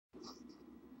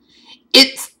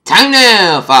It's time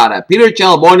now for the Peter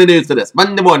Chell Morning News for this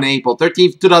Monday morning, April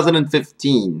 13th,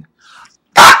 2015.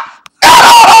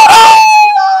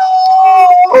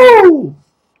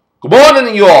 Good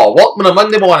morning, you all. Welcome to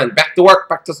Monday morning. Back to work,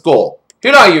 back to school.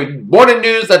 Here are your morning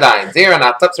news headlines. Here on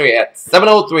our top 3 at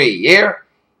 7:03. Here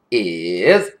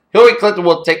is Hillary Clinton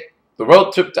will take the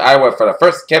road trip to Iowa for the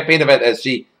first campaign event as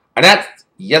she announced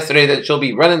yesterday that she'll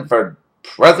be running for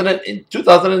president in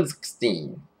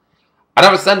 2016.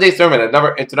 Another Sunday sermon,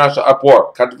 another international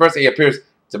uproar. Controversy appears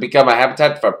to become a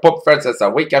habitat for Pope Francis a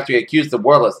week after he accused the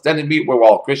world of standing mute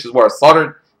while Christians were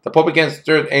slaughtered. The Pope again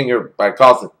stirred anger by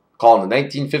calling the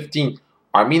 1915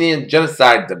 Armenian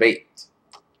genocide debate.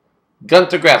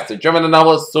 Gunter Grass, the German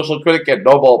novelist, social critic, and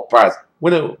Nobel Prize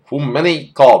winner, whom many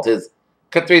called his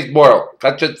country's moral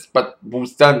conscience, but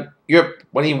who's done Europe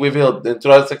when he revealed in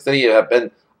 2006 that he had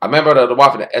been a member of the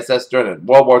Waffen SS during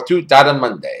World War II, died on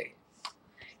Monday.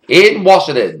 In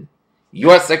Washington,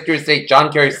 U.S. Secretary of State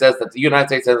John Kerry says that the United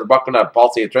States has embarked on a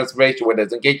policy of transformation with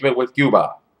its engagement with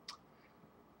Cuba.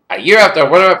 A year after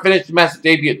Runner finished his master's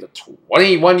debut, the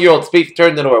 21-year-old Spieth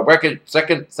turned into a record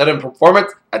second set-in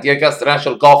performance at the Augusta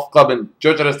National Golf Club in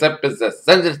Georgia to set his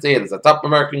ascendancy as a top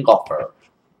American golfer.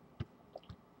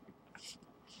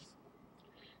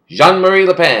 Jean-Marie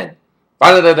Le Pen,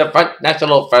 finally the Front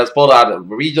National has pulled out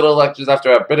of regional elections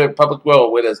after a bitter public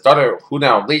quarrel with his daughter, who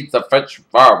now leads the French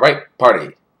far-right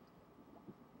party.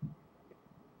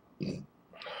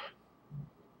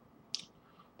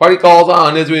 Party calls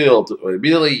on Israel to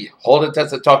immediately hold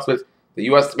intensive talks with the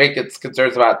U.S. to make its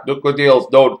concerns about nuclear deals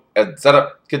known and set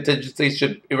up contingencies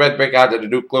should Iran break out of a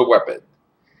nuclear weapon.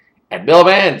 And Bill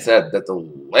Mann said that the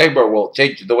Labour will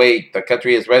change the way the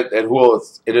country is run and who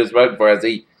it is run for as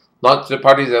he launched the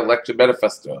party's election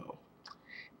manifesto.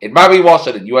 In Miami,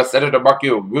 Washington, U.S. Senator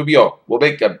Marco Rubio will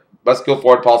make a muscular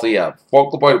foreign policy a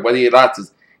focal point when he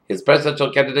announces his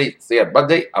presidential candidacy on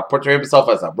Monday, portraying himself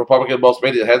as a Republican most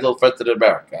ready to handle threats in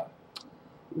America.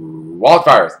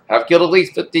 Wildfires have killed at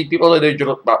least 15 people and injured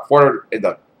about 400 in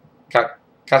the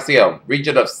Caucasia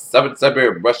region of southern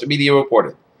Siberia, Russian media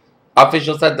reported.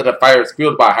 Officials said that the fire is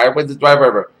fueled by high winds and dry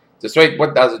river, destroyed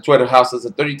 1,200 houses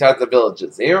and 30 times the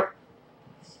villages. Here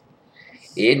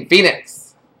in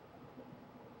Phoenix,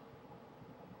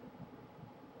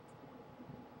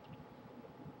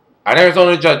 an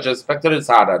Arizona judge suspected in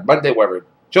Sada on Monday, whether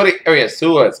Jody Arias,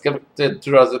 who was convicted in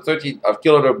 2013 of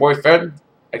killing her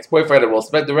ex-boyfriend, and will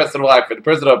spend the rest of her life in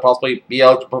prison and possibly be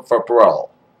eligible for parole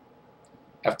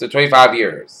after 25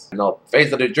 years. In the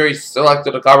face of the jury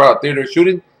selected the Colorado theater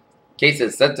shooting, case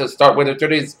is set to start with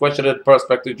attorneys questioning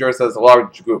prospective jurors as a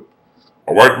large group.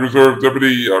 A white reserve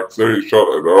deputy accidentally shot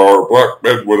at our black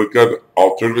men with a gun,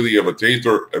 alternatively of a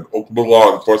taser, and Oklahoma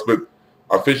law enforcement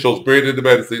officials buried in the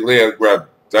Medicine lay on the ground,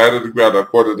 died on the ground,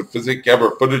 according to physics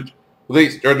camera footage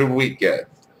released during the weekend.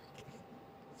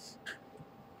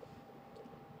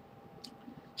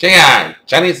 Shanghai,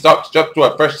 Chinese stocks jumped to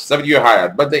a fresh 7-year high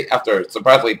on Monday after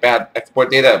surprisingly bad export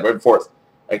data reinforced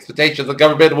expectations the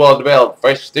government will unveil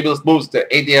fresh stimulus moves to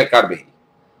aid the economy.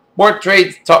 More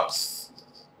traders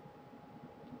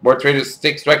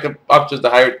take strike options to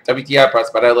higher WTI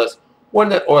price, but analysts warn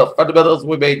that oil fundamentals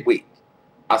remain weak.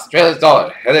 Australia's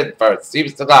dollar headed for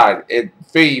seems to glide in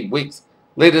 3 weeks,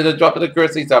 leading to drop in the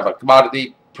currencies of a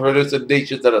commodity producing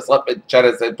nations that are slump in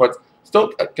China's imports.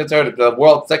 Still concerned the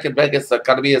world's second biggest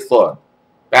economy is slowing.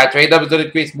 Bad trade numbers will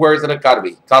increase worries in the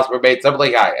economy. Costs remain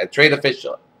suddenly high, and trade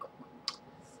official.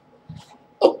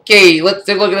 Okay, let's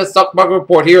take a look at the stock market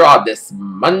report here on this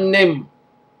Monday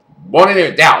morning.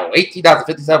 They're down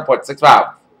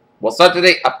 18,057.65. We'll start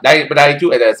today up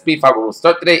 90.92, and the S&P 500 will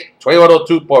start today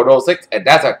 2102.06, and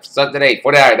Nasdaq start today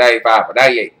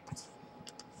 49.95.98.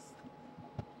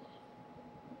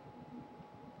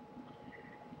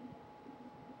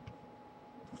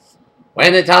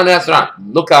 When the Italian astronaut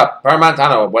Luca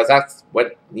Permantano was asked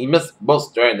what he missed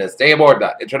most during his stay aboard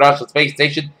the International Space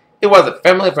Station, it wasn't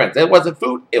family and friends, it wasn't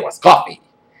food, it was coffee.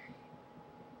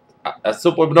 A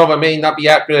supernova may not be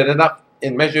accurate enough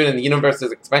in measuring the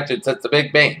universe's expansion since the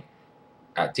Big Bang.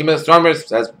 A team of astronomers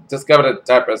has discovered a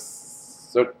type of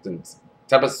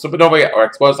supernova or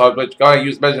explosion which can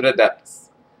use measured depths.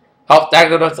 Health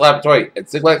Diagnostics Laboratory and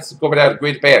Siglex Corporate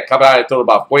agreed to pay a combined total of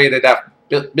about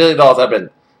 $48.5 million have been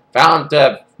found to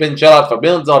have been shelled out for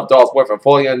millions of dollars worth of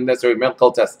fully unnecessary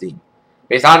medical testing.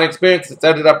 Based on experience, it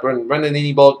ended up running an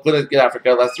Ebola clinic in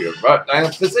Africa last year.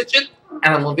 Rhode physician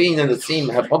Adam Levine and his team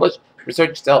have published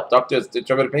research to help doctors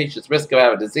determine a patient's risk of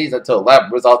having disease until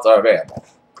lab results are available.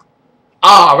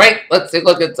 Alright, let's take a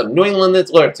look at some New England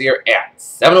alerts here at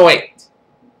 7:08.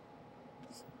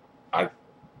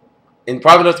 In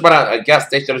Providence, a gas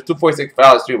station at 246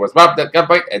 Valley Street was robbed at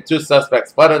gunpoint and 2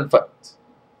 suspects fled on foot.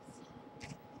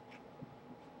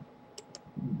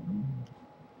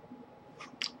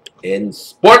 In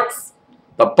sports,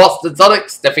 the Boston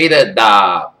Celtics defeated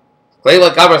the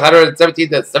Cleveland Cavaliers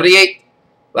 117-78.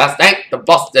 Last night, the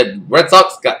Boston Red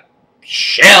Sox got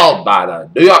shelled by the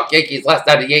New York Yankees last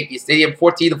night at Yankee Stadium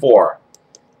 14-4.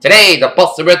 Today, the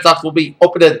Boston Red Sox will be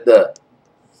opening the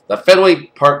Fenway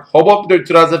Park home opener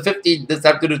 2015 this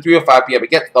afternoon 3:05 p.m.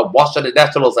 against the Washington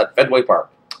Nationals at Fenway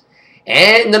Park.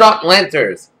 And the Norton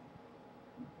Lancers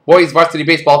boys varsity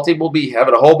baseball team will be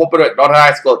having a home opener at Norton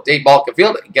High School at Dave Balkin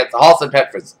Field against the Halston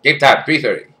Peppers. Game time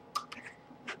 3:30.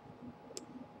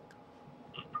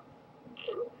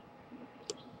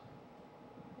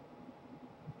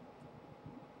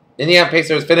 Indiana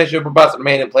Pacers finish over Boston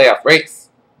remain in playoff race.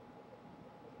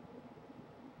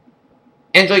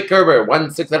 Angelique Kerber won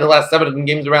 6 out of the last 7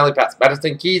 games around the past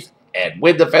Madison Keys and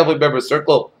win the Family Members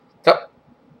Circle Cup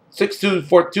 6-2,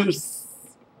 4-2,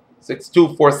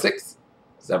 6-2, 4-6.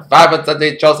 7-5 on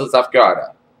Sunday in Charleston, South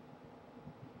Carolina.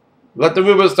 Let the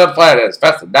rumors start flying as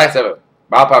fast as 9-7.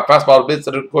 Mile fastball to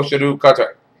Vincent Koshinu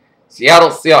Carter. Seattle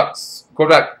Seahawks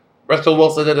quarterback Russell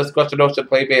Wilson and his question notion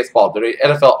playing baseball during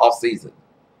NFL offseason.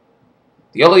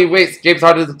 The only race James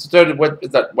Harden is concerned with is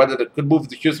that whether it could move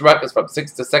the Houston Rockets from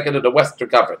 6th to 2nd in the Western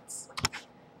Conference.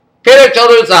 Peter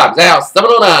Children's Hobbs now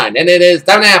 7:09, and it is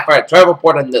time now for a travel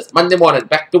report on this Monday morning.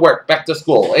 Back to work, back to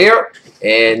school here,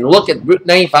 and look at Route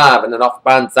 95 on the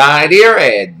northbound side here,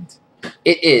 and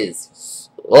it is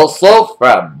a little slow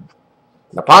from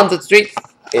Neponset Street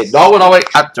in Norwood all the way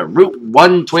up to Route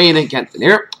 120 in Kenton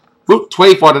here. Route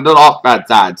 24 on the northbound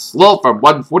side, slow from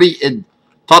 140 in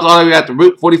Taunton all the way out to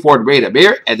Route 44 in Radom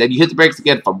here, and then you hit the brakes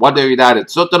again from 139 in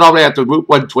Sutton all the way out to Route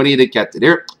 120 in Kenton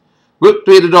here. Route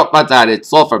 3 to the northbound side, it's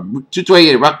slow from Route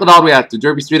 228 in Rockland all the way out to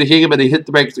Derby Street in Hingham, and then hit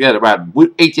the brakes again around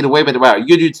Route 18 away by around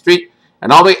Union Street,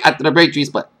 and all the way out to the Braintree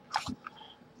Split.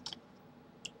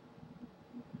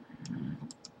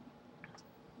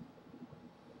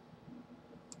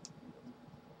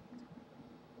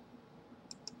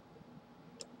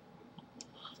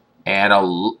 And a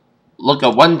look at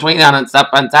 120 down on the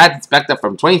southbound side. It's backed up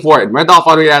from 24 and Randolph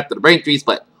all the way out to the Braintree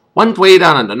Split. 120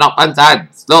 down on the northbound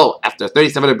side. Still after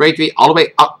 37 in Braintree, all the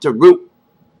way up to Route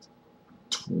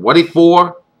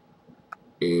 24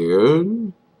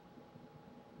 in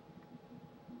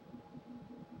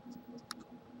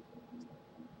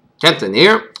Kenton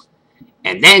here.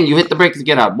 And then you hit the brakes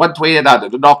again on 120 down to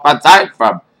the northbound side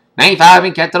from 95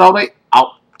 in Kenton all the way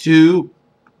out to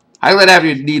Highland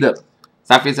Avenue in Needham.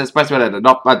 Southeast Expressway at the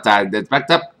northbound side. That's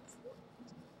backed up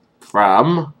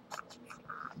from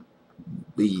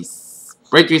the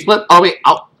Braintree Split all the way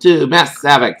out to Mass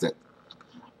Ave exit.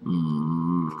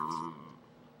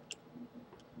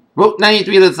 Route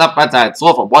 93 to the southbound side.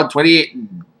 Slow from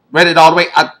 128 Reddit all the way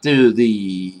up to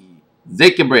the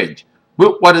Zakin Bridge.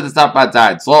 Route 1 to the southbound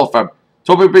side. Slow from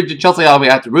Toby Bridge to Chelsea all the way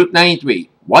out to Route 93.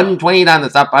 120 down the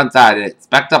southbound side. And it's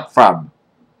backed up from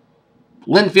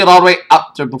Linfield all the way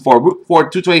up to before Route 4,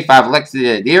 225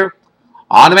 Lexington here.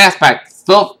 On the Mass Pack,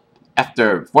 still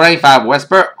after 495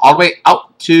 Westboro, all the way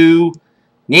out to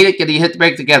Natick, and he hit the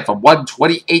brakes again from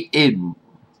 128 in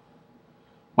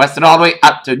Western all the way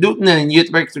up to Newton, and you hit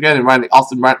the brakes again around the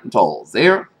Austin Branton tolls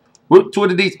there. Route 2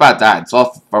 to the eastbound side, so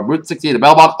from Route 60 to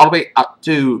Belmont all the way up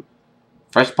to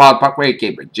Fresh Pond Parkway,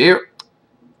 Cambridge here.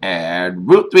 And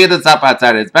Route 3 to the southbound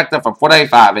side is backed up from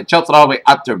 495 and Chelsea all the way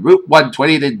up to Route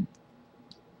 120 to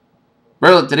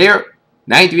Burlington here.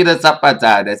 93 to the southbound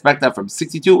side. That's backed up from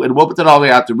 62 in Wilmington all the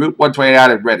way out to Route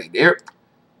 129 in Reading here.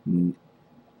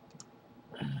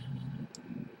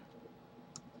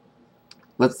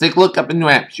 Let's take a look up in New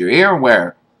Hampshire here,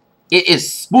 where it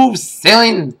is smooth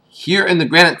sailing here in the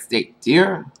Granite State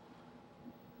here.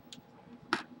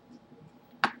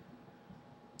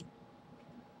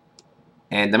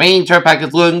 And the main turnpike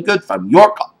is looking good from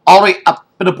York all the way up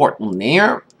to Portland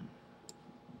here.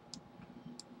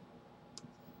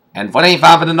 And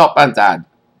 485 in the northbound side.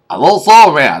 A little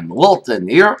slow around Wilton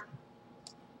here.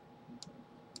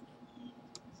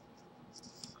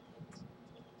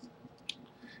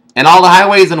 And all the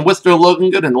highways in Worcester are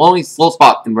looking good, and the only slow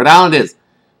spot in Rhode Island is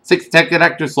 6 Tech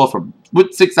Connector, slow from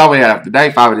Route 6 all the way after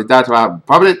 95 and downtown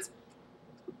Providence.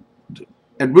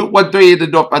 And Route 130 in the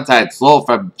northbound side, slow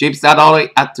from Jamestown all the way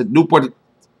out to Newport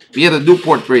via the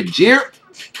Newport Bridge here.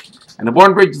 And the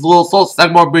Bourne Bridge is a little slow.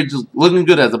 Sagamore Bridge is looking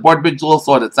good as the Bourne Bridge is a little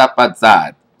slow on the southbound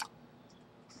side.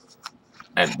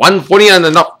 And 140 on the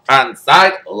northbound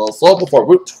side, a little slow before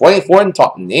Route 24 in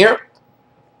Taunton here.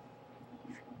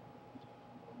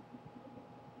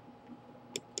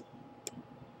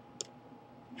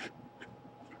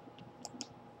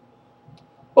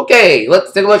 Okay,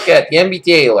 let's take a look at the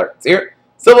MBTA alerts here.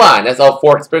 Civil line,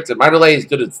 SL4 experiencing minor delays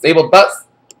due to disabled bus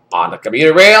on the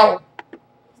commuter rail.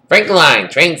 Franklin line,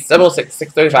 train 706,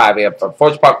 635 a.m. from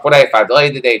Forge Park, 495,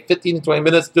 delayed today 15 to 20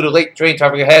 minutes due to late train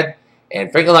traffic ahead. And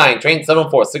Franklin line, train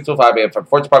 704, 605 a.m. from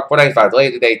Forge Park, 495,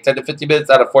 delayed today 10 to 15 minutes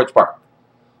out of Forge Park.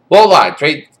 Low line,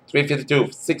 train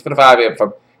 352, 655 a.m.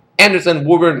 from Anderson,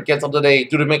 Woburn, canceled today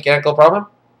due to mechanical problem.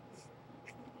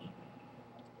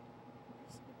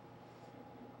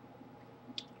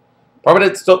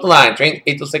 Providence Stoughton line, train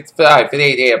 826,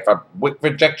 58 a.m. from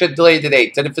Wickford Junction, delayed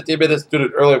today 10 to 15 minutes due to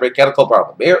an earlier mechanical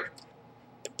problem. Here.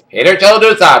 Hater Cello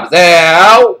News Time is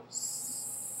now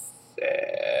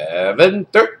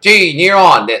 7:13 here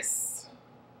on this.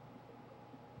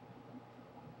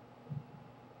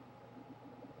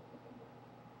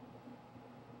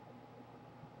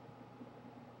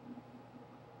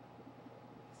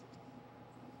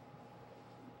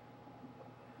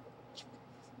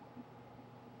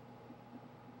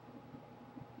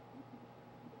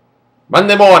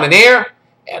 Monday morning here,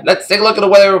 and let's take a look at the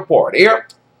weather report here.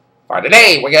 For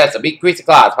today, we got some increasing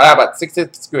clouds, high about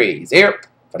 66 degrees here.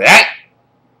 For tonight,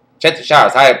 chance of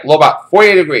showers, high low about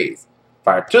 48 degrees.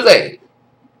 For Tuesday,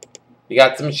 we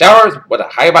got some showers with a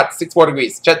high about 64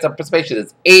 degrees. Chance of precipitation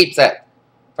is 8%.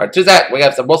 For Tuesday, we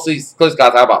got some mostly clear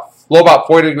skies, high about low about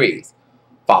 40 degrees.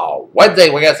 For Wednesday,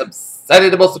 we got some sunny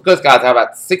to mostly clear skies, high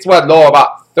about 61, low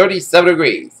about 37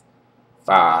 degrees.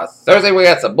 For Thursday, we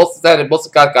got some mostly sunny,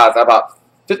 mostly clear skies, high about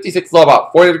 56, low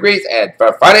about 40 degrees. And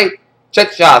for Friday, chance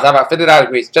of showers, high about 59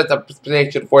 degrees. Chance of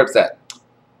precipitation 40%.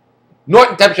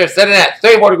 Norton temperature setting at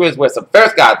 34 degrees with some fair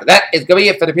skies. And that is going to be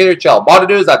it for the Peter Chill. More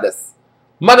news on this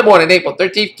Monday morning, April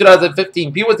 13th,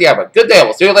 2015. Be with you. Have a good day.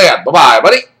 We'll see you later. Bye-bye,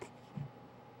 buddy.